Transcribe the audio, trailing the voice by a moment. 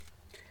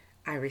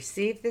I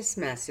received this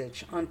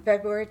message on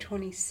February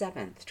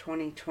 27th,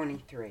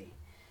 2023.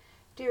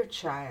 Dear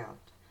child,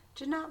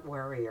 do not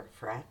worry or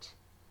fret.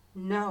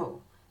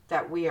 Know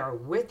that we are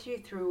with you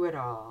through it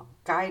all,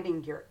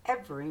 guiding your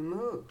every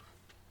move.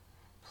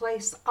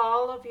 Place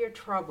all of your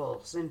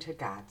troubles into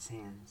God's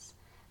hands,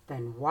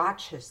 then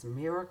watch His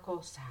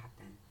miracles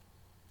happen.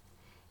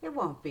 It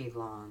won't be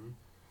long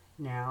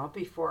now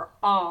before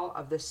all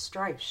of the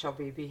strife shall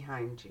be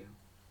behind you.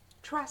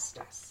 Trust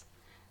us.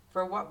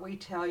 For what we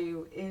tell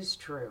you is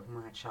true,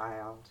 my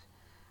child.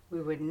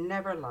 We would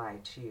never lie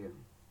to you.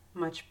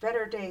 Much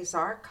better days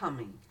are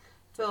coming,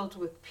 filled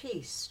with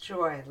peace,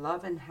 joy,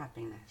 love, and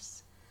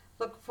happiness.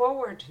 Look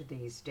forward to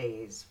these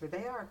days, for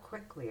they are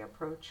quickly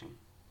approaching.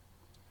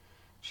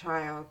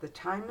 Child, the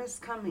time is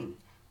coming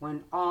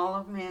when all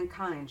of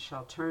mankind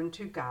shall turn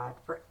to God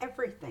for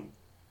everything.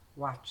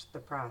 Watch the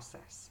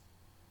process.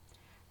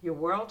 Your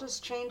world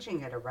is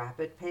changing at a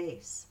rapid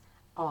pace,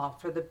 all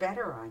for the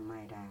better, I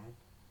might add.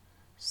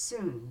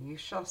 Soon you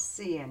shall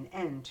see an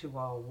end to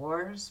all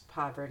wars,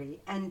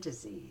 poverty, and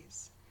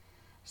disease.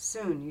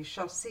 Soon you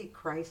shall see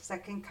Christ's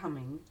second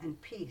coming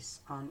and peace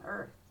on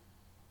earth.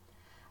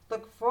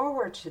 Look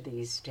forward to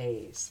these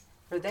days,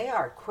 for they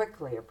are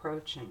quickly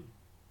approaching.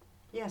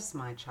 Yes,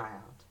 my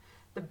child,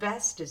 the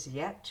best is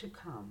yet to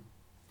come.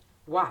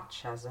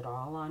 Watch as it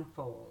all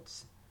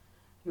unfolds.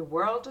 Your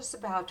world is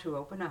about to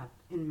open up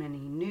in many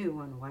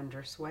new and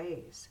wondrous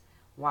ways.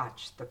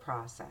 Watch the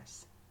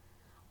process.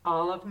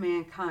 All of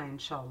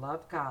mankind shall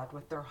love God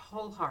with their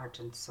whole heart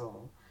and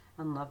soul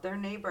and love their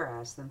neighbor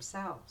as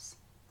themselves.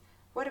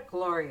 What a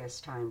glorious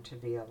time to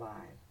be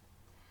alive.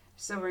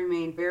 So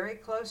remain very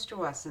close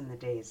to us in the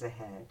days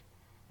ahead,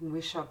 and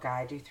we shall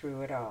guide you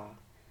through it all.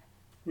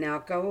 Now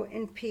go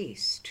in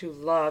peace to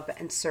love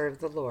and serve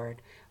the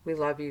Lord. We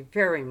love you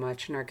very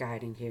much and are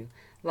guiding you.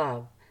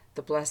 Love,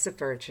 the Blessed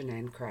Virgin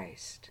and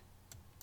Christ.